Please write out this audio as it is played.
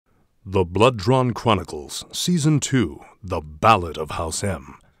The Blood-Drawn Chronicles, Season 2, The Ballad of House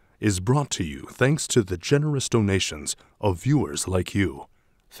M, is brought to you thanks to the generous donations of viewers like you.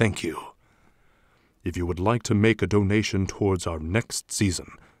 Thank you. If you would like to make a donation towards our next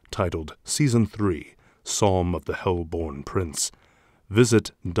season, titled Season 3, Psalm of the Hellborn Prince, visit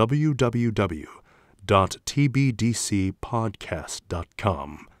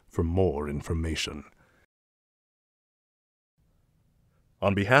www.tbdcpodcast.com for more information.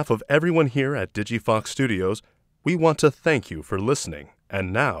 On behalf of everyone here at DigiFox Studios, we want to thank you for listening.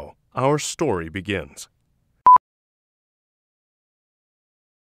 And now, our story begins.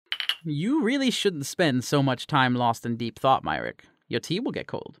 You really shouldn't spend so much time lost in deep thought, Myrick. Your tea will get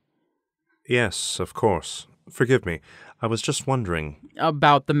cold. Yes, of course. Forgive me. I was just wondering.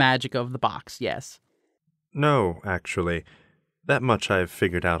 About the magic of the box, yes. No, actually. That much I've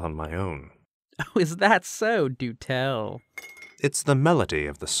figured out on my own. Oh, is that so? Do tell. It's the melody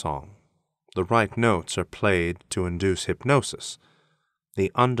of the song. The right notes are played to induce hypnosis.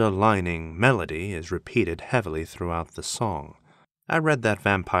 The underlining melody is repeated heavily throughout the song. I read that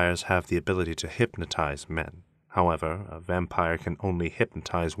vampires have the ability to hypnotize men. However, a vampire can only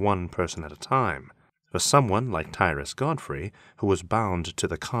hypnotize one person at a time. For someone like Tyrus Godfrey, who was bound to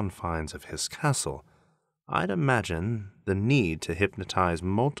the confines of his castle, I'd imagine the need to hypnotize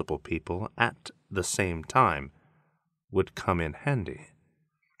multiple people at the same time would come in handy.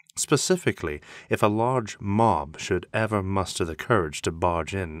 Specifically, if a large mob should ever muster the courage to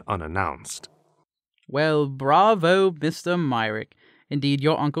barge in unannounced. Well, bravo, Mr. Myrick. Indeed,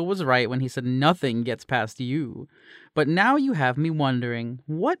 your uncle was right when he said nothing gets past you. But now you have me wondering,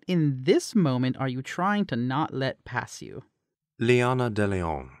 what in this moment are you trying to not let pass you? Liana de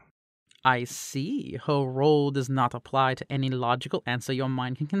Leon. I see. Her role does not apply to any logical answer your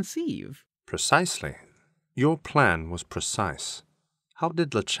mind can conceive. Precisely. Your plan was precise. How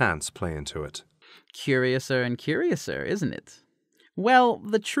did LeChance play into it? Curiouser and curiouser, isn't it? Well,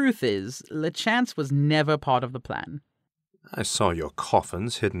 the truth is, LeChance was never part of the plan. I saw your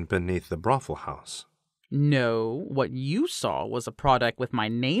coffins hidden beneath the brothel house. No, what you saw was a product with my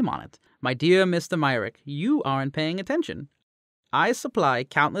name on it. My dear Mr. Myrick, you aren't paying attention. I supply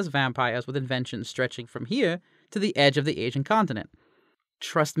countless vampires with inventions stretching from here to the edge of the Asian continent.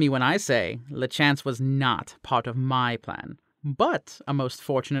 Trust me when I say LeChance was not part of my plan, but a most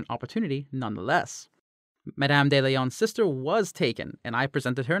fortunate opportunity nonetheless. Madame de Leon's sister was taken, and I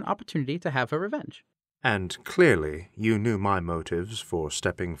presented her an opportunity to have her revenge. And clearly you knew my motives for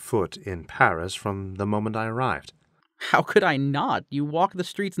stepping foot in Paris from the moment I arrived. How could I not? You walk the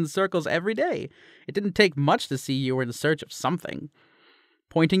streets in circles every day. It didn't take much to see you were in search of something.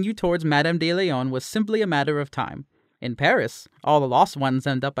 Pointing you towards Madame de Leon was simply a matter of time. In Paris, all the lost ones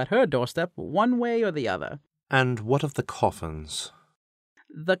end up at her doorstep one way or the other. And what of the coffins?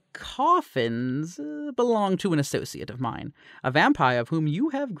 The coffins belong to an associate of mine, a vampire of whom you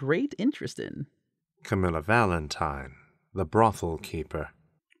have great interest in. Camilla Valentine, the brothel keeper.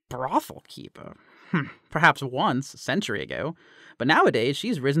 Brothel keeper? Perhaps once, a century ago. But nowadays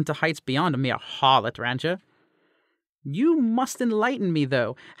she's risen to heights beyond a mere harlot rancher. You must enlighten me,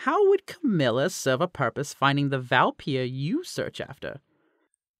 though. How would Camilla serve a purpose finding the Valpyr you search after?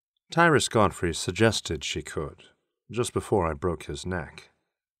 Tyrus Godfrey suggested she could, just before I broke his neck.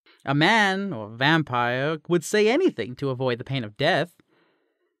 A man, or vampire, would say anything to avoid the pain of death.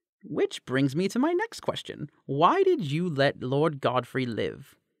 Which brings me to my next question. Why did you let Lord Godfrey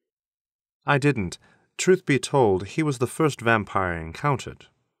live? I didn't. Truth be told, he was the first vampire I encountered.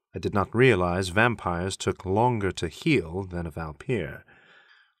 I did not realize vampires took longer to heal than a Valpyr.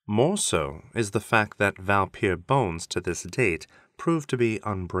 More so is the fact that Valpyr bones to this date prove to be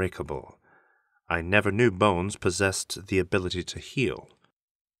unbreakable. I never knew bones possessed the ability to heal.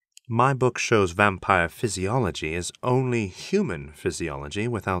 My book shows vampire physiology is only human physiology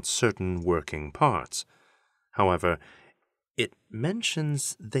without certain working parts. However, it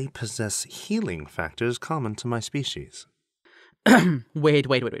mentions they possess healing factors common to my species. Wait.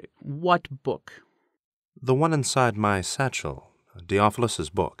 What book? The one inside my satchel,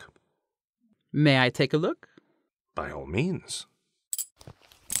 Diophilus's book. May I take a look? By all means.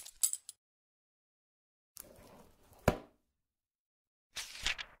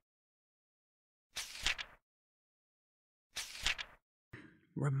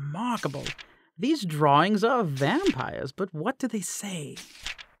 Remarkable. These drawings are of vampires, but what do they say?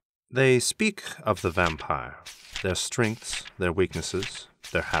 They speak of the vampire, their strengths, their weaknesses,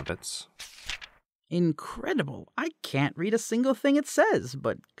 their habits. Incredible. I can't read a single thing it says,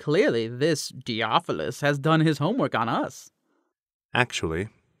 but clearly this Diaphilus has done his homework on us. Actually,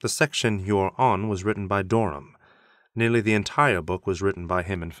 the section you're on was written by Durham. Nearly the entire book was written by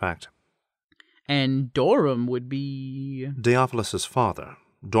him, in fact. And Dorum would be... Diophilus's father,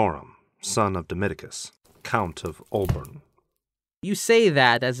 Dorum, son of Demidicus, Count of Olbern. You say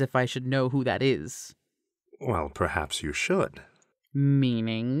that as if I should know who that is. Well, perhaps you should.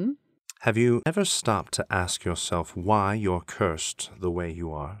 Meaning? Have you ever stopped to ask yourself why you're cursed the way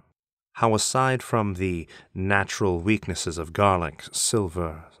you are? How aside from the natural weaknesses of garlic,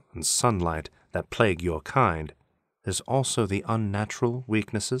 silver, and sunlight that plague your kind, there's also the unnatural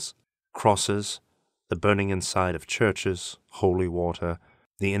weaknesses, crosses, the burning inside of churches, holy water,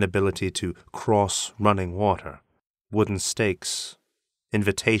 the inability to cross running water, wooden stakes,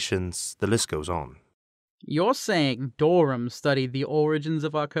 invitations, the list goes on. You're saying Dorum studied the origins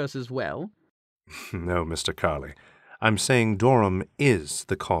of our curses well? No, Mr. Carley. I'm saying Dorum is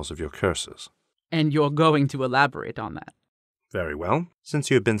the cause of your curses. And you're going to elaborate on that. Very well.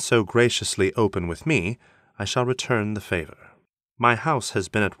 Since you have been so graciously open with me, I shall return the favor. My house has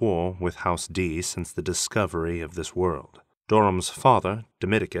been at war with House D since the discovery of this world. Dorum's father,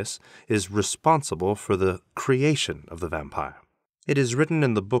 Demidicus, is responsible for the creation of the vampire. It is written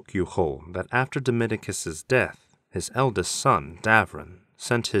in the book you hold that after Demidicus's death, his eldest son, Davrin,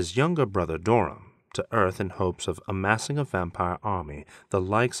 sent his younger brother Dorum to Earth in hopes of amassing a vampire army, the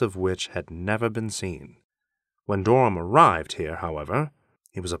likes of which had never been seen. When Dorum arrived here, however,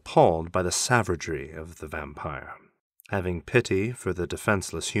 he was appalled by the savagery of the vampire. Having pity for the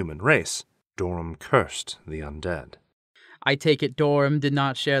defenseless human race, Dorum cursed the undead. I take it Dorum did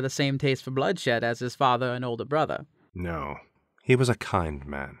not share the same taste for bloodshed as his father and older brother. No, he was a kind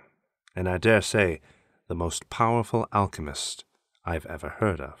man, and I dare say the most powerful alchemist I've ever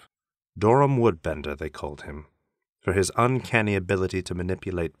heard of. Dorum Woodbender, they called him, for his uncanny ability to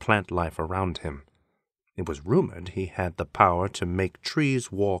manipulate plant life around him. It was rumored he had the power to make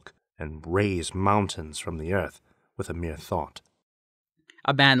trees walk and raise mountains from the earth with a mere thought.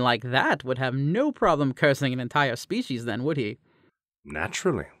 A man like that would have no problem cursing an entire species then, would he?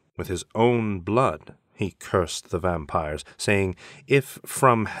 Naturally, with his own blood, he cursed the vampires, saying, "If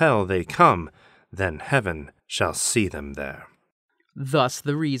from hell they come, then heaven shall see them there." Thus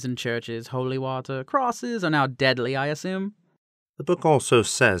the reason churches, holy water, crosses are now deadly, I assume? The book also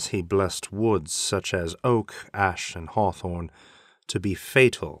says he blessed woods such as oak, ash, and hawthorn to be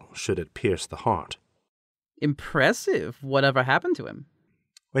fatal should it pierce the heart. Impressive. Whatever happened to him?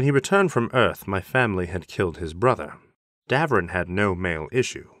 When he returned from Earth, my family had killed his brother. Davrin had no male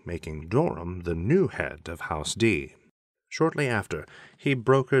issue, making Dorum the new head of House D. Shortly after, he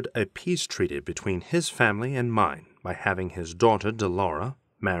brokered a peace treaty between his family and mine by having his daughter Delora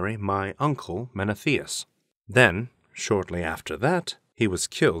marry my uncle Menethius. Then, shortly after that, he was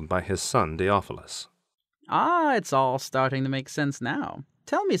killed by his son Diophilis. Ah, it's all starting to make sense now.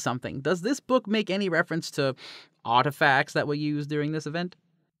 Tell me something. Does this book make any reference to artifacts that were used during this event?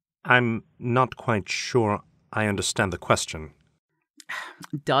 I'm not quite sure I understand the question.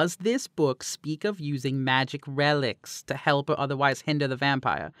 Does this book speak of using magic relics to help or otherwise hinder the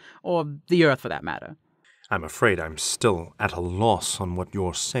vampire, or the earth for that matter? I'm afraid I'm still at a loss on what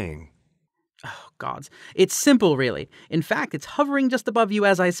you're saying. Oh, gods. It's simple, really. In fact, it's hovering just above you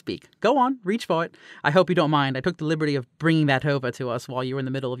as I speak. Go on, reach for it. I hope you don't mind. I took the liberty of bringing that over to us while you were in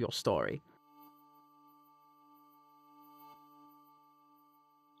the middle of your story.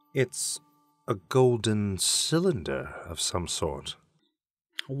 It's a golden cylinder of some sort.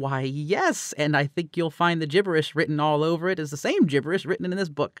 Why, yes, and I think you'll find the gibberish written all over it is the same gibberish written in this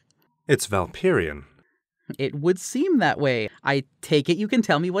book. It's Valpyrian. It would seem that way. I take it you can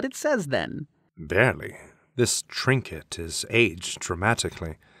tell me what it says, then. Barely. This trinket is aged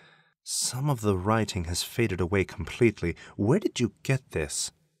dramatically. Some of the writing has faded away completely. Where did you get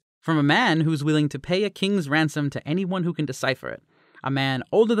this? From a man who's willing to pay a king's ransom to anyone who can decipher it. A man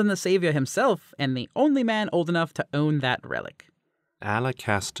older than the Savior himself, and the only man old enough to own that relic.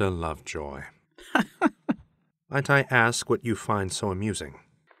 Alacaster Lovejoy. Might I ask what you find so amusing?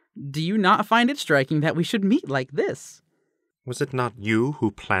 Do you not find it striking that we should meet like this? Was it not you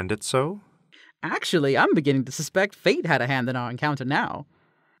who planned it so? Actually, I'm beginning to suspect fate had a hand in our encounter now.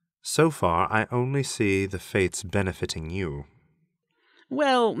 So far, I only see the fates benefiting you.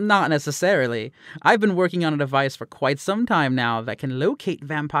 Well, not necessarily. I've been working on a device for quite some time now that can locate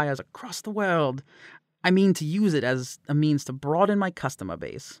vampires across the world. I mean to use it as a means to broaden my customer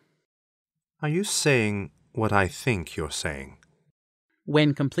base. Are you saying what I think you're saying?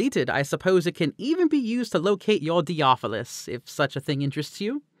 When completed, I suppose it can even be used to locate your Diophilis, if such a thing interests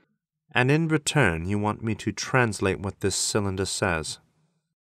you. And in return, you want me to translate what this cylinder says?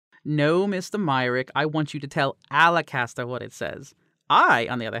 No, Mr. Myrick, I want you to tell Alacaster what it says. I,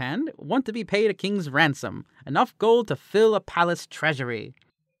 on the other hand, want to be paid a king's ransom, enough gold to fill a palace treasury.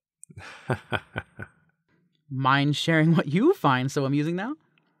 Mind sharing what you find so amusing now?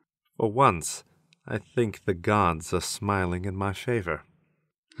 For once, I think the gods are smiling in my favor.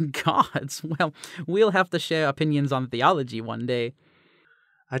 Gods? Well, we'll have to share opinions on theology one day.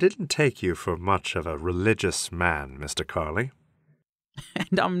 I didn't take you for much of a religious man, Mr. Carley.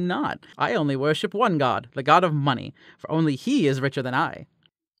 And I'm not. I only worship one god, the god of money, for only he is richer than I.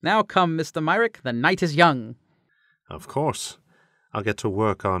 Now come, Mr. Myrick, the night is young. Of course. I'll get to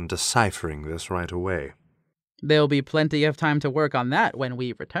work on deciphering this right away. There'll be plenty of time to work on that when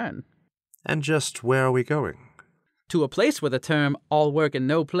we return. And just where are we going? To a place where the term all work and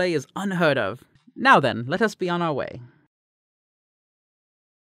no play is unheard of. Now then, let us be on our way.